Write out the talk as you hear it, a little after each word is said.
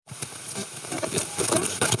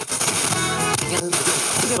Welcome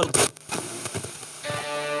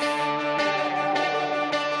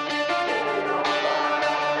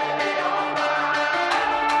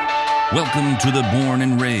to the Born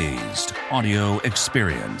and Raised audio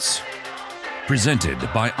experience, presented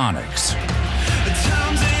by Onyx.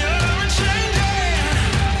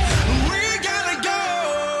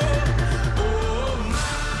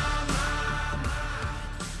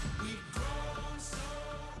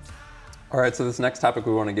 All right, so this next topic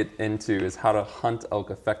we want to get into is how to hunt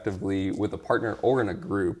elk effectively with a partner or in a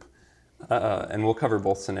group. And we'll cover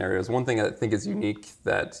both scenarios. One thing I think is unique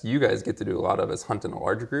that you guys get to do a lot of is hunt in a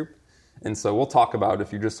large group. And so we'll talk about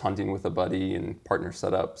if you're just hunting with a buddy and partner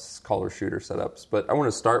setups, caller shooter setups. But I want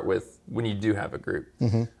to start with when you do have a group.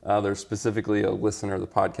 There's specifically a listener of the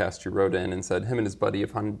podcast who wrote in and said him and his buddy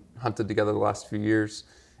have hunted together the last few years.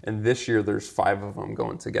 And this year there's 5 of them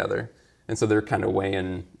going together. And so they're kind of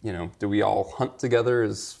weighing, do we all hunt together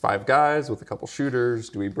as 5 guys with a couple shooters?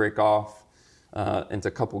 Do we break off into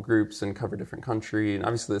a couple groups and cover different country? And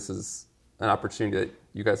obviously this is an opportunity that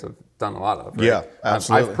you guys have done a lot of, right? Yeah,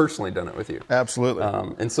 absolutely. I've personally done it with you. Absolutely.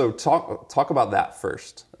 And so talk about that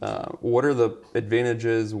first. What are the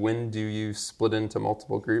advantages? When do you split into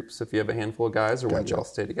multiple groups if you have a handful of guys, or when do you all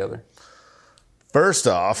stay together? First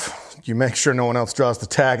off, you make sure no one else draws the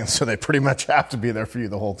tag, and so they pretty much have to be there for you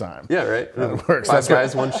the whole time. Yeah, right. It works. 5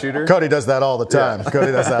 guys, 1 shooter. Cody does that all the time. Yeah.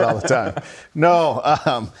 Cody does that all the time. No,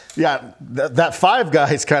 that 5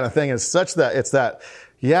 guys kind of thing is such that it's that,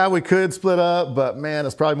 yeah, we could split up, but man,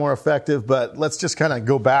 it's probably more effective. But let's just kind of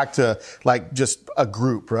go back to like just a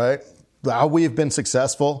group, right? How we've been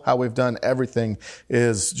successful, how we've done everything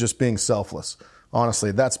is just being selfless.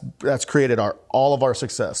 Honestly, that's created all of our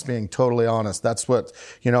success, being totally honest. That's what,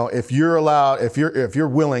 if you're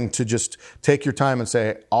willing to just take your time and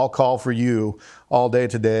say, I'll call for you all day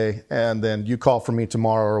today, and then you call for me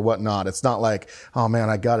tomorrow or whatnot. It's not like, oh man,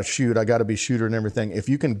 I got to be shooter and everything. If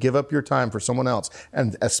you can give up your time for someone else,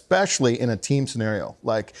 and especially in a team scenario,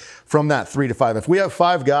 like from that 3 to 5, if we have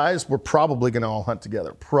 5 guys, we're probably going to all hunt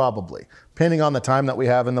together, probably. Depending on the time that we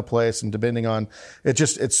have in the place and depending on,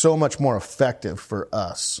 it's so much more effective for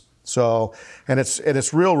us. So, and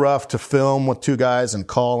it's real rough to film with 2 guys and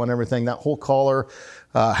call and everything. That whole caller,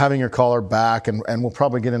 having your caller back, and we'll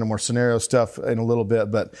probably get into more scenario stuff in a little bit.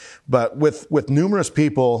 But with numerous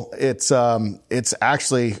people, it's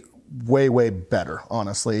actually way better,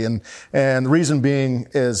 honestly. And the reason being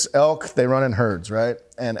is elk, they run in herds, right?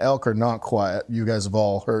 And elk are not quiet. You guys have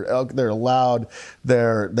all heard elk. They're loud.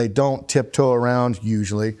 They don't tiptoe around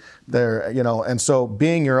usually. And so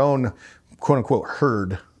being your own quote unquote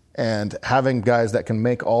herd and having guys that can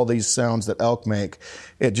make all these sounds that elk make,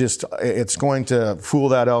 it's going to fool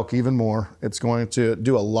that elk even more. It's going to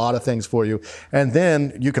do a lot of things for you. And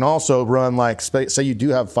then you can also run say you do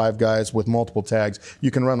have 5 guys with multiple tags,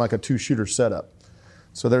 you can run like a 2-shooter setup.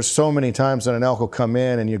 So there's so many times that an elk will come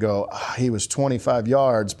in and you go, he was 25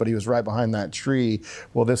 yards, but he was right behind that tree.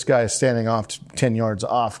 Well, this guy is standing off 10 yards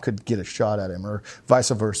off, could get a shot at him, or vice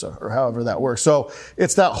versa, or however that works. So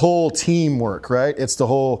it's that whole teamwork, right? It's the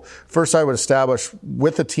whole, first I would establish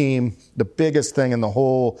with a team, the biggest thing in the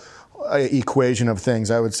whole equation of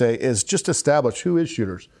things, I would say, is just establish who is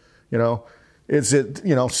shooters, Is it,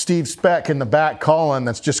 Steve Speck in the back calling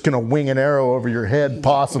that's just going to wing an arrow over your head,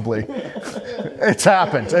 possibly? It's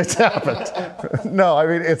happened. No, I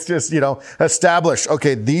mean, it's just, establish,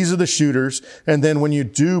 okay, these are the shooters. And then when you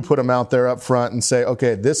do put them out there up front and say,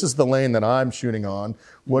 okay, this is the lane that I'm shooting on.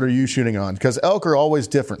 What are you shooting on? Because elk are always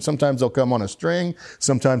different. Sometimes they'll come on a string.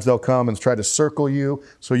 Sometimes they'll come and try to circle you.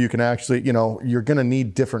 So you can actually, you're going to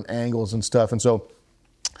need different angles and stuff. And so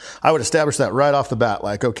I would establish that right off the bat,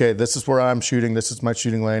 like, okay, this is where I'm shooting. This is my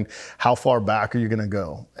shooting lane. How far back are you going to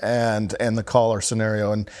go? And the caller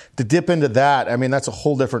scenario. And to dip into that, I mean, that's a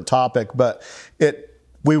whole different topic, but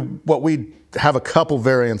we have a couple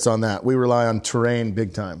variants on that. We rely on terrain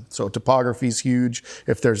big time. So topography is huge.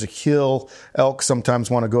 If there's a hill, elk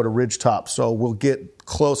sometimes want to go to ridge top. So we'll get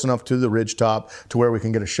close enough to the ridge top to where we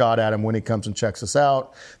can get a shot at him when he comes and checks us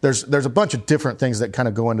out. There's a bunch of different things that kind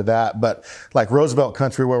of go into that. But like Roosevelt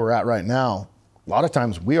country where we're at right now, a lot of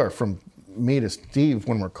times we are from me to Steve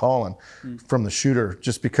when we're calling from the shooter,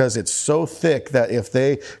 just because it's so thick that if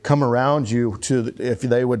they come around you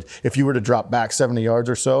if you were to drop back 70 yards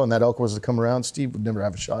or so and that elk was to come around, Steve would never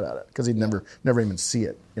have a shot at it because he'd never even see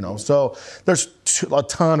it, So there's a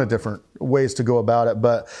ton of different ways to go about it,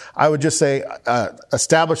 but I would just say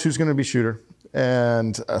establish who's going to be shooter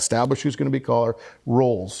and establish who's going to be caller,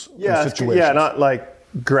 roles. Yeah, not like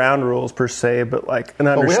ground rules per se, but like an we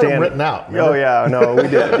had them understanding. written out. Oh yeah, no, we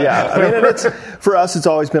did. Yeah, I mean, and it's for us, it's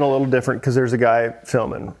always been a little different because there's a guy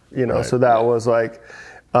filming, Right. So that was like,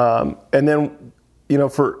 and then,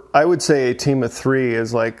 I would say a team of 3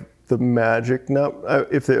 is like the magic number.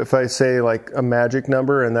 If I say like a magic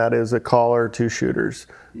number, and that is a caller, 2 shooters,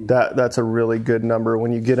 that's a really good number.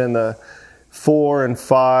 When you get in the 4 and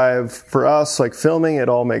 5, for us, like filming, it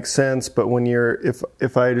all makes sense. But when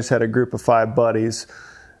if I just had a group of 5 buddies,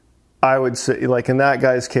 I would say, like in that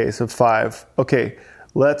guy's case of 5, okay,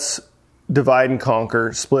 let's divide and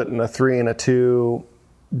conquer, split in a 3 and a 2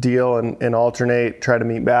 deal and alternate, try to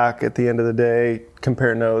meet back at the end of the day,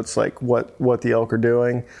 compare notes, like what the elk are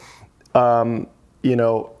doing.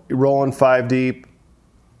 Rolling 5 deep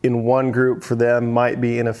in one group for them might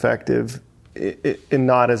be ineffective and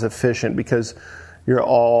not as efficient because you're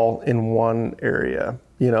all in one area,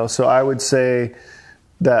 So I would say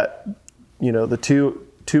that, the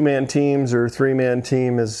two-man teams or 3-man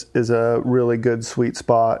team is a really good sweet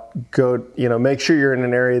spot. Go, make sure you're in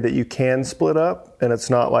an area that you can split up, and it's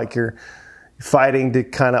not like you're fighting to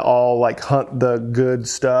kind of all like hunt the good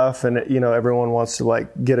stuff, and everyone wants to like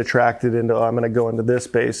get attracted into, I'm going to go into this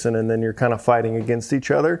basin, and then you're kind of fighting against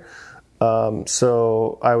each other.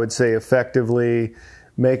 So I would say effectively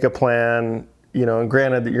make a plan, and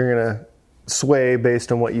granted that you're going to sway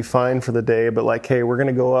based on what you find for the day, but like, hey, we're going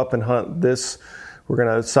to go up and hunt this. We're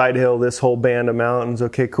going to side hill this whole band of mountains.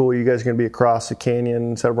 Okay, cool. You guys are going to be across the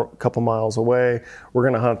canyon couple miles away. We're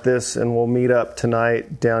going to hunt this, and we'll meet up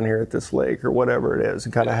tonight down here at this lake or whatever it is,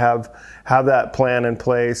 and kind of have that plan in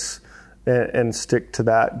place and stick to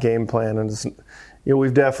that game plan. And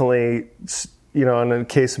we've definitely, and in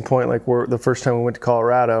case in point, like the first time we went to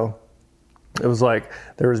Colorado, it was like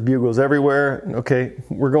there was bugles everywhere. Okay,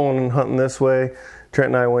 we're going and hunting this way. Trent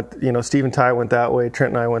and I went, Steve and Ty went that way.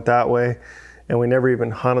 Trent and I went that way. And we never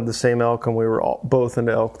even hunted the same elk, and we were both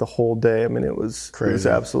into elk the whole day. I mean, it was crazy. It was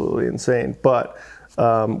absolutely insane. But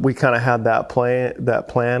we kind of had that plan,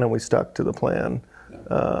 and we stuck to the plan.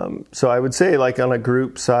 So I would say, like on a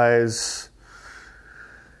group size,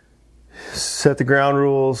 set the ground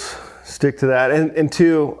rules, stick to that. And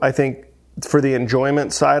 2, I think for the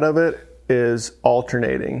enjoyment side of it, is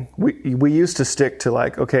alternating. We used to stick to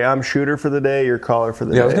like, okay, I'm shooter for the day, you're caller for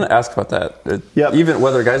the day. Yeah, I was going to ask about that. Even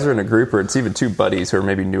whether guys are in a group or it's even 2 buddies who are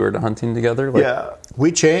maybe newer to hunting together. Yeah,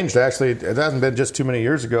 we changed actually. It hasn't been just too many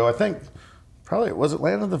years ago. I think probably was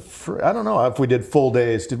Atlanta I don't know if we did full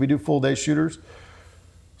days. Did we do full day shooters?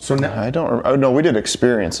 So now, I don't remember. Oh, no, we did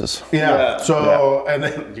experiences. Yeah. So, and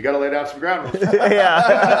then you got to lay down some ground rules.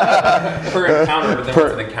 Yeah. For encounter, but then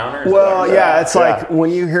what's an encounter? Well, yeah, it's like when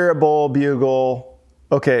you hear a bull bugle,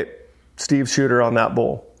 okay, Steve's shooter on that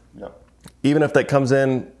bull. Yep. Even if that comes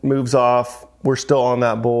in, moves off, we're still on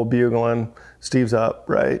that bull bugling, Steve's up,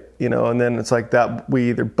 right? And then it's like that, we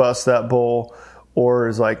either bust that bull or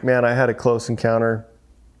is like, man, I had a close encounter,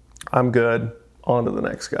 I'm good, on to the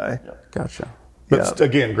next guy. Yep. Gotcha. But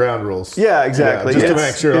again, ground rules. Yeah, exactly. Just to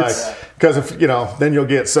make sure, because if then you'll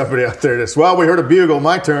get somebody out there that's, well, we heard a bugle,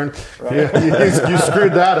 my turn. Right. You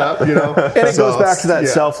screwed that up, And it goes back to that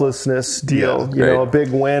selflessness deal. A big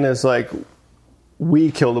win is like,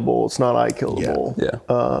 we kill the bull. It's not I kill the bull.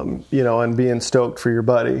 Yeah. And being stoked for your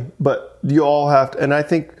buddy. But you all have to, and I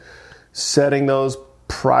think setting those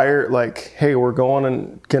prior, like, hey, we're going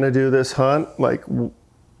and going to do this hunt, like,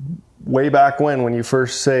 way back when you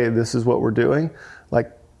first say this is what we're doing,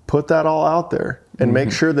 like put that all out there and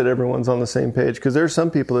make sure that everyone's on the same page. Because there's some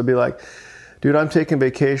people that be like, dude, I'm taking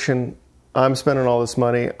vacation, I'm spending all this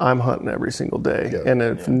money, I'm hunting every single day. Yeah. And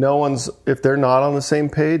if they're not on the same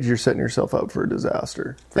page, you're setting yourself up for a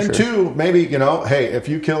disaster. And 2, maybe, hey, if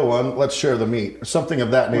you kill one, let's share the meat or something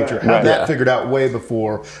of that nature. Right. Have that figured out way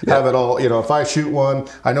before. Yeah. Have it all, if I shoot one,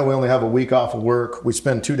 I know we only have a week off of work. We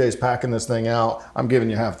spend 2 days packing this thing out. I'm giving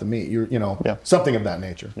you half the meat. Something of that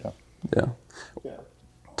nature. Yeah.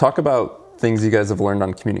 Talk about things you guys have learned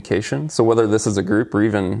on communication. So whether this is a group or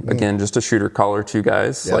even, again, just a shooter caller, 2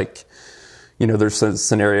 guys, like, there's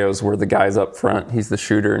scenarios where the guy's up front, he's the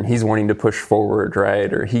shooter, and he's wanting to push forward,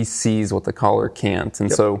 right? Or he sees what the caller can't.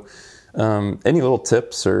 And so any little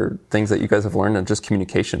tips or things that you guys have learned on just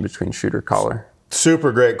communication between shooter caller?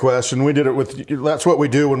 Super great question. We did it that's what we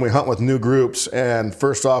do when we hunt with new groups. And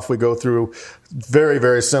first off, we go through very,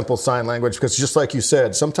 very simple sign language because just like you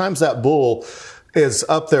said, sometimes that bull is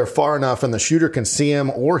up there far enough and the shooter can see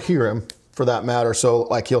him or hear him, for that matter. So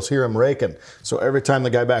like he'll hear him raking. So every time the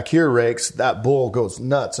guy back here rakes, that bull goes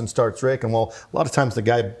nuts and starts raking. Well, a lot of times the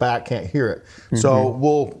guy back can't hear it. Mm-hmm. So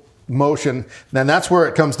we'll motion. Then that's where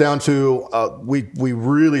it comes down to, we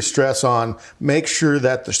really stress on make sure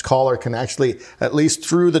that the caller can actually, at least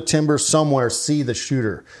through the timber somewhere, see the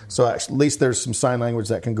shooter. So at least there's some sign language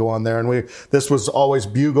that can go on there. And this was always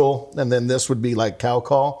bugle, and then this would be like cow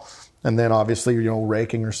call. And then obviously,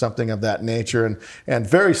 raking or something of that nature, and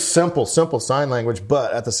very simple sign language,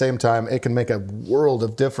 but at the same time, it can make a world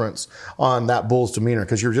of difference on that bull's demeanor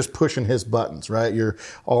because you're just pushing his buttons, right?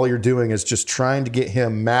 All you're doing is just trying to get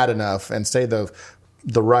him mad enough and say the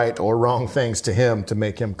right or wrong things to him to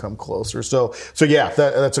make him come closer. So yeah,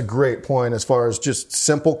 that's a great point as far as just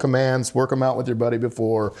simple commands. Work them out with your buddy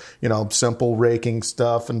before, simple raking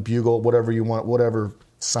stuff and bugle, whatever you want, whatever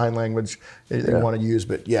sign language you want to use.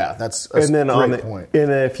 But yeah, that's a great point.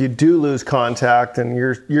 And if you do lose contact and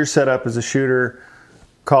you're set up as a shooter,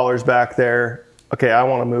 caller's back there, okay, I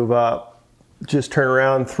want to move up. Just turn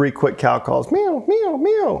around, 3 quick cow calls, meow, meow,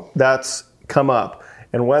 meow. That's come up.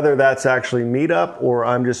 And whether that's actually meet up or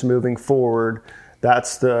I'm just moving forward,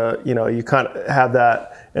 that's you kind of have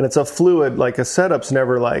that. And it's a fluid, like a setup's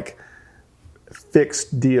never like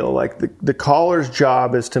fixed deal. Like the caller's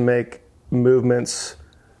job is to make movements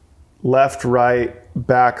left, right,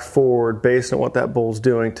 back, forward, based on what that bull's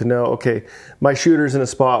doing to know, okay, my shooter's in a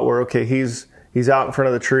spot where, okay, he's out in front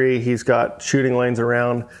of the tree, he's got shooting lanes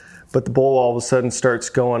around, but the bull all of a sudden starts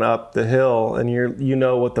going up the hill and you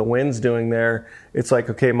know what the wind's doing there. It's like,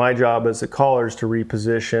 okay, my job as a caller is to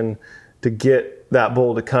reposition to get that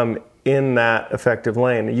bull to come in that effective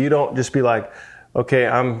lane. You don't just be like, okay,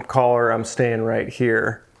 I'm caller, I'm staying right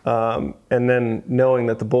here. And then knowing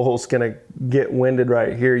that the bull's going to get winded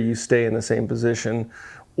right here, you stay in the same position,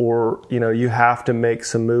 or, you have to make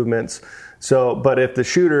some movements. So, but if the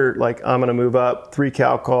shooter, like, I'm going to move up, 3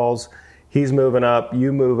 cow calls, he's moving up,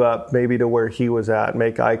 you move up maybe to where he was at,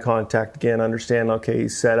 make eye contact again, understand, okay,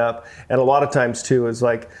 he's set up. And a lot of times too is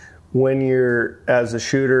like, when you're as a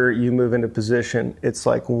shooter, you move into position, it's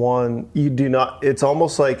like it's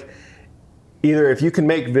almost like, either if you can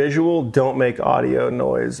make visual, don't make audio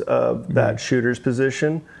noise of that shooter's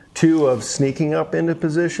position. 2, of sneaking up into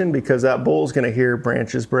position, because that bull's going to hear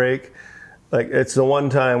branches break. Like, it's the one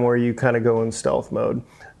time where you kind of go in stealth mode.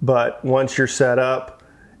 But once you're set up,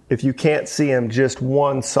 if you can't see him, just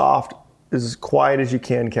one soft, as quiet as you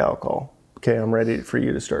can cow call. Okay, I'm ready for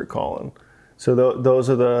you to start calling. So those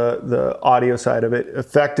are the audio side of it.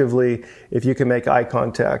 Effectively, if you can make eye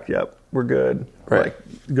contact, yep, we're good. Right.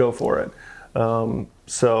 Like, go for it.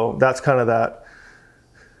 So that's kind of that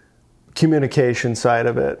communication side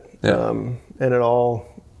of it. Yeah. And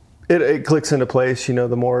it clicks into place,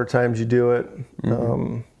 the more times you do it.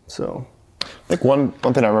 So I think one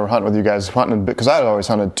thing I remember hunting with you guys, because I had always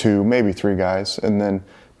hunted 2, maybe 3 guys,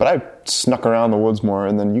 but I snuck around the woods more,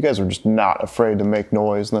 and then you guys were just not afraid to make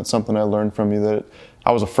noise, and that's something I learned from you, that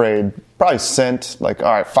I was afraid, probably scent, like,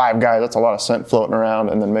 all right, 5 guys, that's a lot of scent floating around,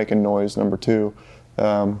 and then making noise, number 2.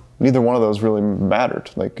 Neither one of those really mattered.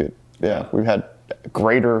 We've had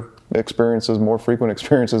greater experiences, more frequent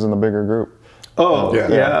experiences in the bigger group. Oh,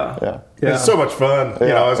 yeah. It's so much fun,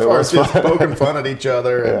 as far as just poking fun at each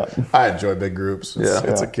other. And I enjoy big groups.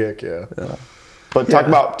 It's a kick, yeah. But talk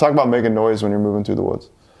about making noise when you're moving through the woods.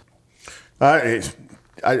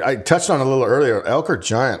 I touched on it a little earlier. Elk are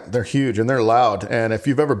giant. They're huge and they're loud. And if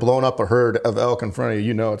you've ever blown up a herd of elk in front of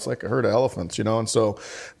you, it's like a herd of elephants, And so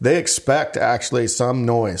they expect actually some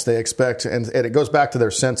noise. They expect, and it goes back to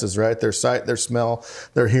their senses, right? Their sight, their smell,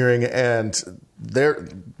 their hearing, and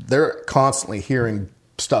they're constantly hearing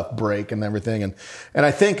stuff break and everything. And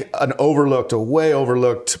I think a way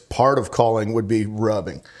overlooked part of calling would be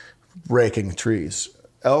raking trees.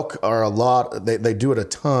 Elk are they do it a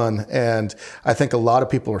ton, and I think a lot of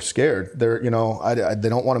people are scared. They're, they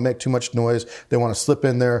don't want to make too much noise. They want to slip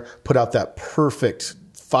in there, put out that perfect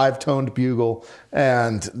 5-toned bugle,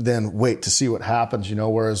 and then wait to see what happens,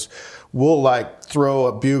 whereas we'll like throw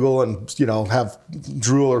a bugle and, have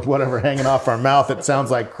drool or whatever hanging off our mouth. It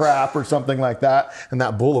sounds like crap or something like that. And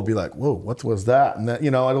that bull will be like, whoa, what was that? And that,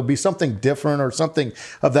 it'll be something different or something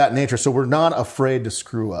of that nature. So we're not afraid to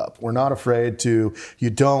screw up. We're not afraid you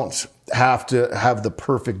don't have to have the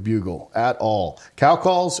perfect bugle at all. Cow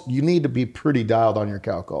calls, you need to be pretty dialed on your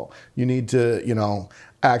cow call. You need to,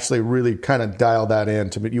 actually really kind of dial that in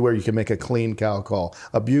to where you can make a clean cow call.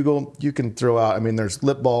 A bugle, you can throw out, there's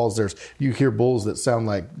lip balls, you hear bulls that sound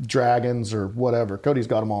like dragons or whatever. Cody's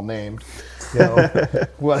got them all named,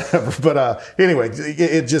 whatever. But anyway,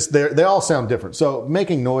 it just, they all sound different. So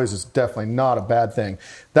making noise is definitely not a bad thing.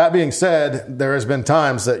 That being said, there has been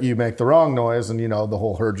times that you make the wrong noise and, the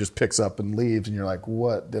whole herd just picks up and leaves and you're like,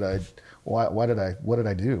 what what did I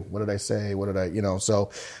do? What did I say? What did I,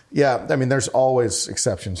 so yeah, I mean, there's always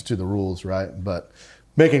exceptions to the rules, right? But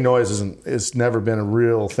making noise it's never been a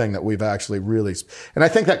real thing that we've actually really, and I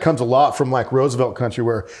think that comes a lot from like Roosevelt country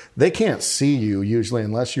where they can't see you usually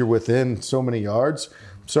unless you're within so many yards.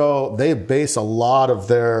 So they base a lot of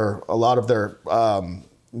their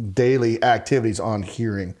daily activities on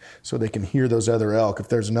hearing, so they can hear those other elk. If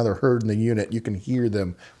there's another herd in the unit, you can hear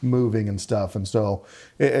them moving and stuff. And so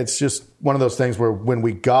it's just one of those things where when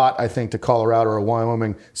we got, I think, to Colorado or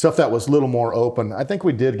Wyoming, stuff that was a little more open, I think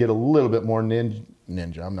we did get a little bit more ninja.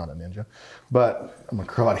 I'm not a ninja, but I'm a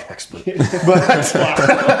karate expert.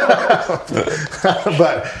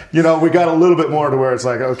 But we got a little bit more to where it's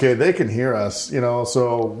like, okay, they can hear us,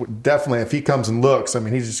 so definitely if he comes and looks, I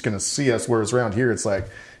mean, he's just going to see us, whereas around here it's like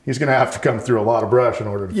he's going to have to come through a lot of brush in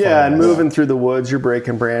order to find us. Moving through the woods, you're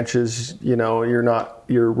breaking branches,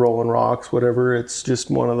 you're rolling rocks, whatever. It's just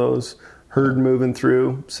one of those herd moving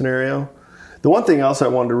through scenario. The one thing else I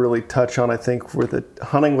wanted to really touch on, I think, with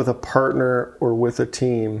hunting with a partner or with a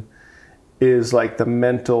team is like the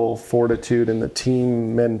mental fortitude and the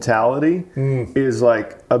team mentality is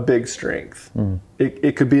like a big strength.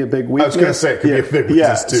 It could be a big weakness. I was going to say it could be a big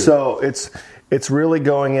weakness too. So it's really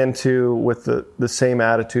going into with the same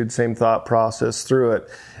attitude, same thought process through it.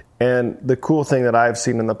 And the cool thing that I've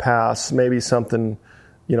seen in the past, maybe something,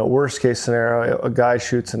 worst case scenario, a guy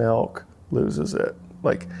shoots an elk, loses it.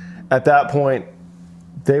 Like, at that point,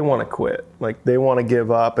 they want to quit. Like, they want to give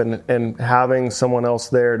up, and having someone else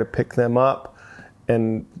there to pick them up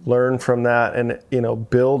and learn from that and,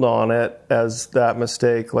 build on it as that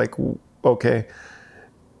mistake. Like, okay,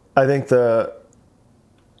 I think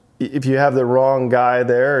if you have the wrong guy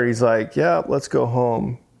there, he's like, yeah, let's go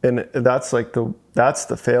home. And that's like that's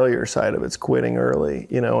the failure side of it's quitting early,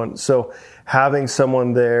 and so having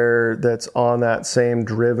someone there that's on that same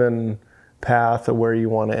driven path of where you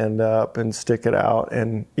want to end up and stick it out,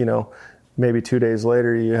 and maybe 2 days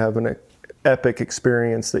later you have an epic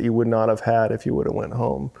experience that you would not have had if you would have went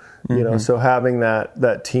home. So having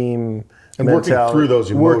that team and mentality, working through those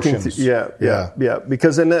emotions, yeah,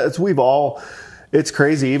 because it's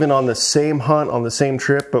crazy, even on the same hunt, on the same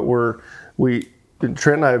trip, but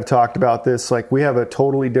Trent and I have talked about this, like we have a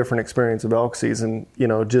totally different experience of elk season,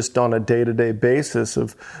 just on a day-to-day basis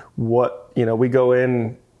of what, we go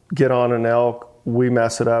in, get on an elk, we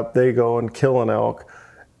mess it up, they go and kill an elk,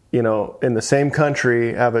 in the same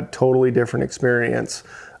country, have a totally different experience.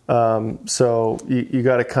 So you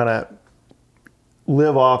got to kind of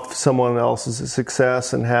live off someone else's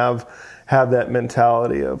success and have that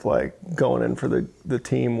mentality of like going in for the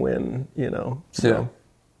team win, so. Yeah.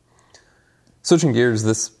 Switching gears,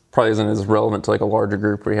 this probably isn't as relevant to like a larger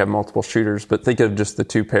group where you have multiple shooters, but think of just the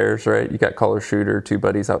two pairs, right? You got caller shooter, two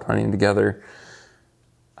buddies out hunting together.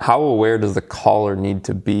 How aware does the caller need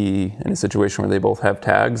to be in a situation where they both have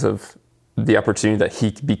tags of the opportunity that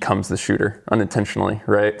he becomes the shooter unintentionally,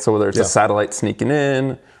 right? So whether it's a satellite sneaking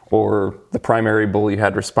in or the primary bull you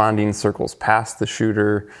had responding circles past the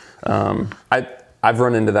shooter. I've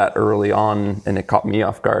run into that early on, and it caught me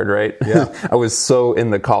off guard, right? Yeah. I was so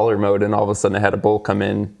in the caller mode, and all of a sudden I had a bull come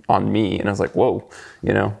in on me, and I was like, whoa,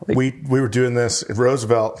 We were doing this at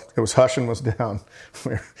Roosevelt. It was Hushin was down,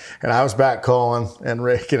 and I was back calling and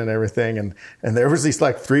raking and everything, and there was these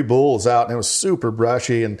like 3 bulls out, and it was super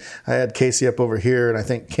brushy, and I had Casey up over here, and I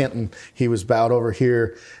think Kenton, he was about over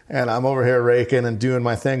here, and I'm over here raking and doing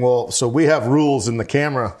my thing. Well, so we have rules in the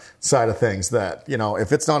camera side of things that,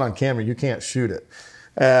 if it's not on camera, you can't shoot it.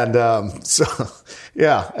 And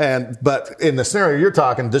but in the scenario you're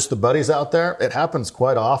talking, just the buddies out there, it happens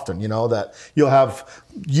quite often, that you'll have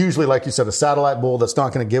usually, like you said, a satellite bull that's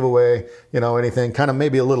not going to give away, anything, kind of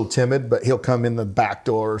maybe a little timid, but he'll come in the back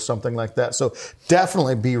door or something like that. So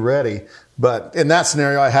definitely be ready. But in that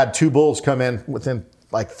scenario, I had 2 bulls come in within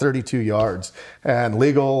like 32 yards and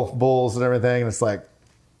legal bulls and everything. And it's like,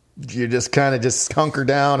 you just kind of just hunker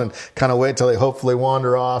down and kind of wait till they hopefully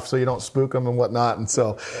wander off so you don't spook them and whatnot. And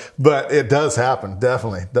so, but it does happen.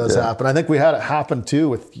 Definitely does happen. I think we had it happen too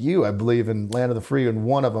with you, I believe, in Land of the Free, and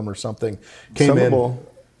one of them or something came in.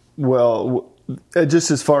 Well,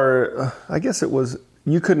 just as far, I guess it was,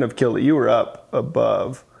 you couldn't have killed it. You were up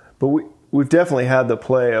above, but we've definitely had the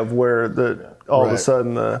play of where all of a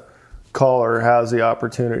sudden the caller has the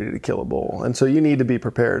opportunity to kill a bull, and so you need to be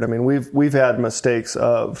prepared. I mean, we've had mistakes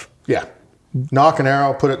of knock an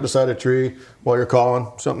arrow, put it beside a tree while you're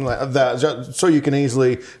calling, something like that, so you can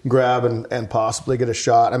easily grab and possibly get a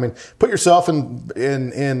shot. I mean, put yourself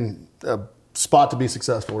in a spot to be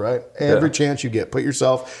successful, right? Every chance you get, put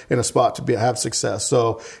yourself in a spot to have success.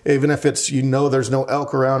 So even if it's, there's no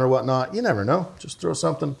elk around or whatnot, you never know. Just throw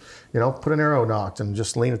something, put an arrow nocked and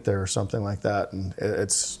just lean it there or something like that. And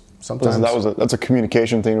it's sometimes that's a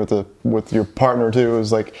communication thing with your partner too.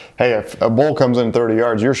 Is like, hey, if a bull comes in 30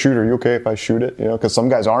 yards, you're shooter. You okay if I shoot it? Because some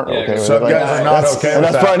guys aren't okay with it. Some guys are not okay. And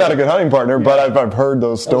that's probably not a good hunting partner. But I've heard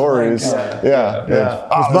those stories. It's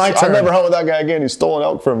my turn. I'll never hunt with that guy again. He's stolen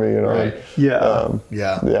elk from me. Right.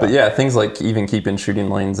 But things like even keeping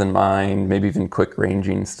shooting lanes in mind, maybe even quick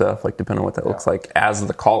ranging stuff, like depending on what that looks like as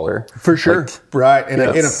the caller. For sure. Right. And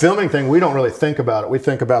in a filming thing, we don't really think about it. We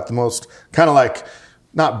think about the most kind of like,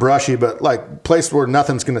 not brushy, but like place where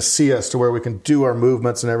nothing's going to see us, to where we can do our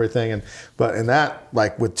movements and everything. But in that,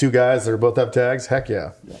 like with two guys that both have tags, heck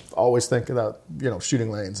yeah. Always think about,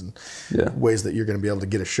 shooting lanes and ways that you're going to be able to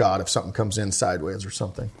get a shot if something comes in sideways or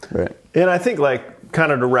something. Right. And I think, like,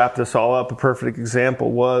 kind of to wrap this all up, a perfect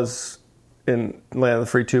example was in Land of the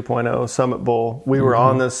Free 2.0 Summit Bowl. We were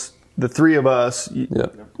on this, the three of us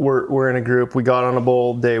were in a group. We got on a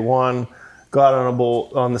bull day 1, got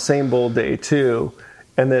on the same bull day 2.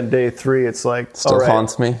 And then day 3, it's like, still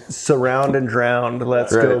haunts me. Surround and drowned.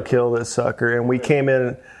 Let's go kill this sucker. And we came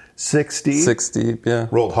in 60,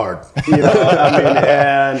 rolled hard.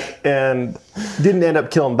 And didn't end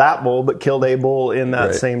up killing that bull, but killed a bull in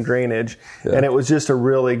that same drainage. Yeah. And it was just a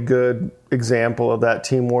really good example of that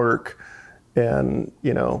teamwork. And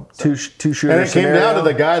two shooters. And it came down to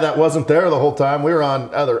the guy that wasn't there the whole time. We were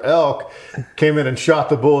on other elk, came in and shot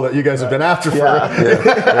the bull that you guys have been after for.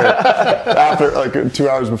 After like 2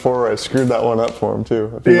 hours before, I screwed that one up for him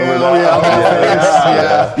too. Because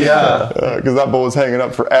that bull was hanging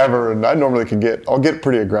up forever, and I normally I'll get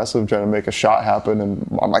pretty aggressive trying to make a shot happen, and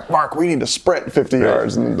I'm like, Mark, we need to sprint 50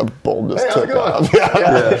 yards, and the bull just took off.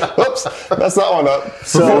 Oops, messed that one up.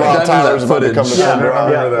 So Tyler's about to come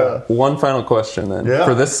to one final question then.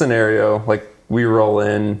 For this scenario, like we roll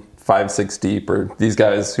in 5-6 deep, or these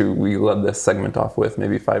guys who we led this segment off with,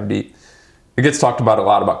 maybe 5 deep. It gets talked about a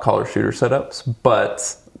lot about collar shooter setups,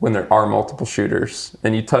 but when there are multiple shooters,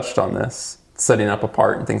 and you touched on this, setting up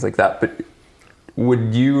apart and things like that, but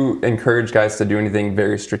would you encourage guys to do anything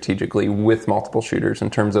very strategically with multiple shooters in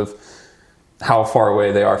terms of how far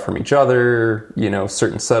away they are from each other,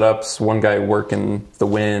 certain setups, one guy working the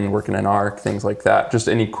wind, working an arc, things like that? Just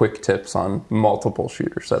any quick tips on multiple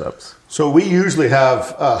shooter setups? So we usually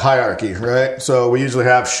have a hierarchy, right? So we usually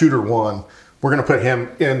have shooter 1. We're going to put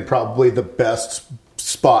him in probably the best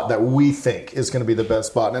spot that we think is going to be the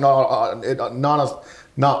best spot. And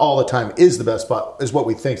not all the time is the best spot, is what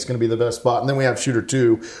we think is going to be the best spot. And then we have shooter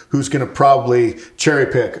 2, who's going to probably cherry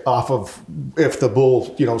pick off of if the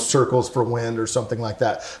bull, circles for wind or something like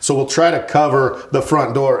that. So we'll try to cover the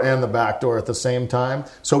front door and the back door at the same time.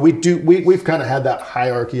 So we've kind of had that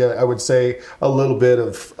hierarchy, I would say, a little bit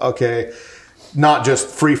of, not just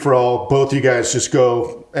free for all, both you guys just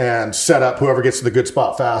go and set up whoever gets to the good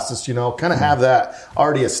spot fastest, kind of have that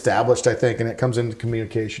already established, I think, and it comes into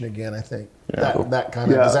communication again, I think. That kind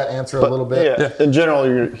of, does that answer a little bit? Yeah. In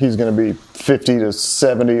general, he's going to be 50 to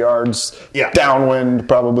 70 yards downwind,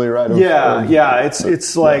 probably, right?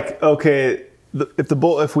 It's like, okay,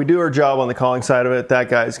 if we do our job on the calling side of it, that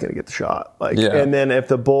guy's going to get the shot. And then if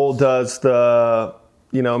the bull does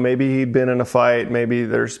maybe he'd been in a fight, maybe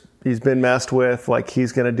he's been messed with, like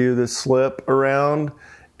he's going to do the slip around,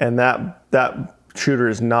 and that shooter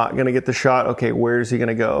is not going to get the shot. Okay, where's he going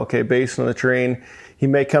to go? Okay, based on the terrain, he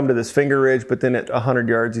may come to this finger ridge, but then at 100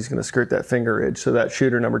 yards, he's going to skirt that finger ridge. So that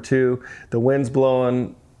shooter number 2, the wind's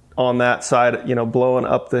blowing on that side, blowing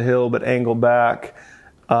up the hill, but angled back.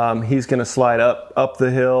 He's going to slide up the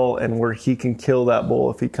hill, and where he can kill that bull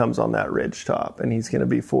if he comes on that ridge top, and he's going to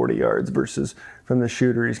be 40 yards versus from the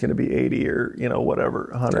shooter he's going to be 80 or whatever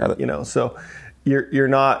 100. So you're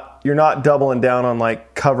not doubling down on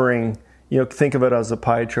like covering. Think of it as a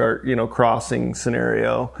pie chart, crossing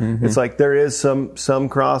scenario. Mm-hmm. It's like there is some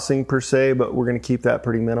crossing per se, but we're going to keep that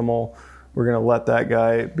pretty minimal. We're going to let that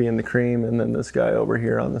guy be in the cream, and then this guy over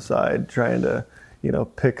here on the side trying to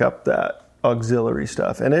pick up that auxiliary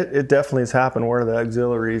stuff. And it definitely has happened where the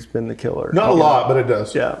auxiliary's been the killer. Not a lot, but it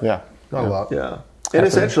does. Yeah. Not a lot. Yeah. And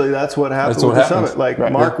essentially that's what happened with the summit. Like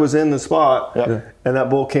Mark was in the spot, and that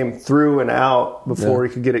bull came through and out before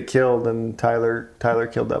he could get it killed, and Tyler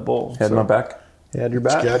killed that bull. Had my back. He had your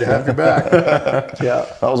back. You had to have your back.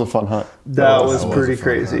 That was a fun hunt. That was pretty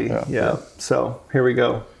crazy. Yeah. So here we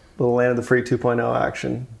go. Little Land of the Free 2.0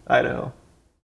 action, Idaho.